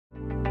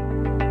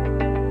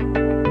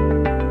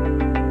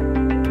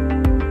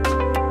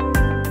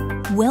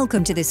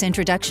Welcome to this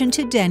introduction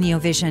to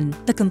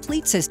DanioVision, the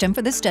complete system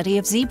for the study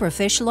of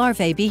zebrafish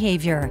larvae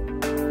behavior.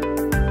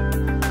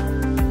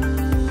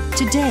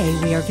 Today,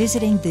 we are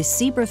visiting the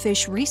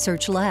Zebrafish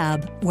Research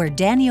Lab, where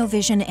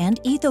DanioVision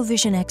and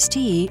EthoVision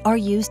XT are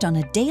used on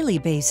a daily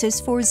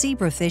basis for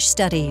zebrafish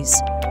studies.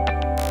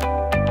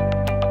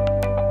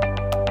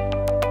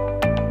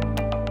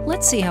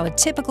 Let's see how a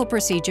typical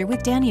procedure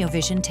with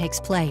DanioVision takes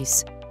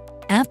place.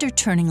 After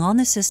turning on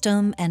the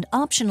system and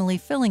optionally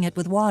filling it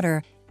with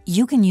water,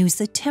 you can use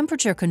the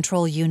temperature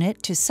control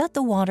unit to set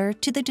the water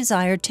to the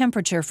desired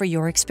temperature for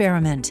your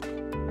experiment.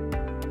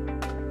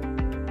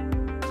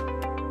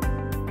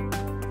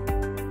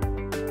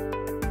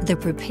 The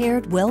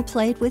prepared well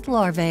plate with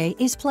larvae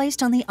is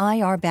placed on the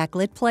IR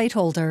backlit plate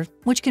holder,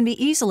 which can be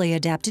easily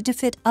adapted to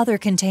fit other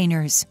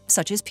containers,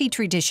 such as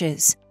petri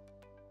dishes.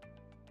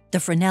 The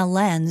Fresnel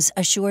lens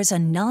assures a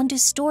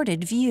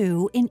non-distorted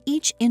view in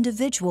each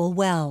individual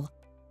well.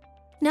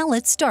 Now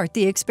let's start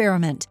the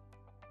experiment.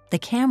 The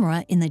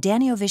camera in the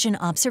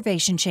DanioVision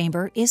observation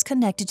chamber is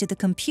connected to the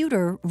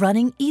computer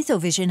running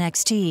EthoVision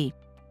XT.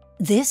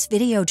 This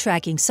video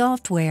tracking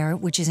software,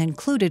 which is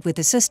included with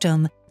the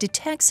system,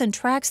 detects and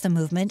tracks the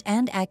movement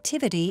and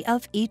activity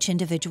of each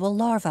individual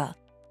larva.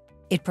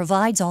 It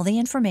provides all the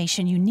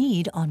information you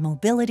need on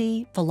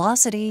mobility,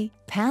 velocity,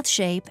 path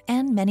shape,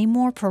 and many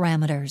more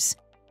parameters.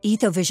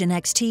 EthoVision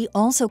XT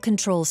also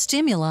controls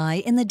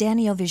stimuli in the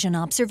DanioVision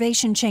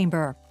observation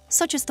chamber,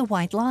 such as the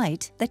white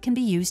light that can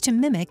be used to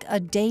mimic a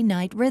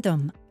day-night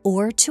rhythm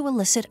or to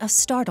elicit a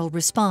startle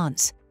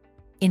response.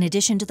 In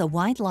addition to the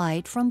white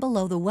light from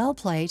below the well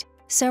plate,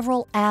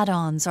 several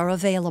add-ons are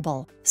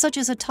available, such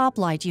as a top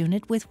light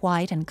unit with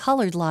white and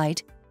colored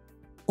light,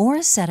 or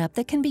a setup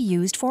that can be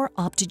used for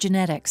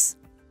optogenetics.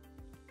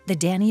 The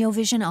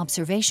DanioVision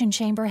observation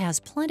chamber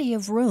has plenty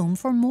of room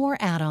for more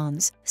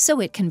add-ons, so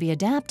it can be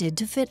adapted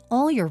to fit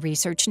all your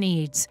research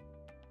needs.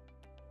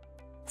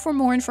 For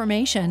more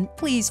information,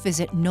 please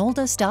visit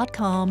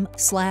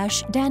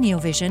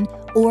noldus.com/DanioVision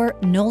or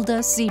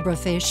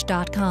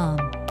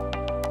nolduszebrafish.com.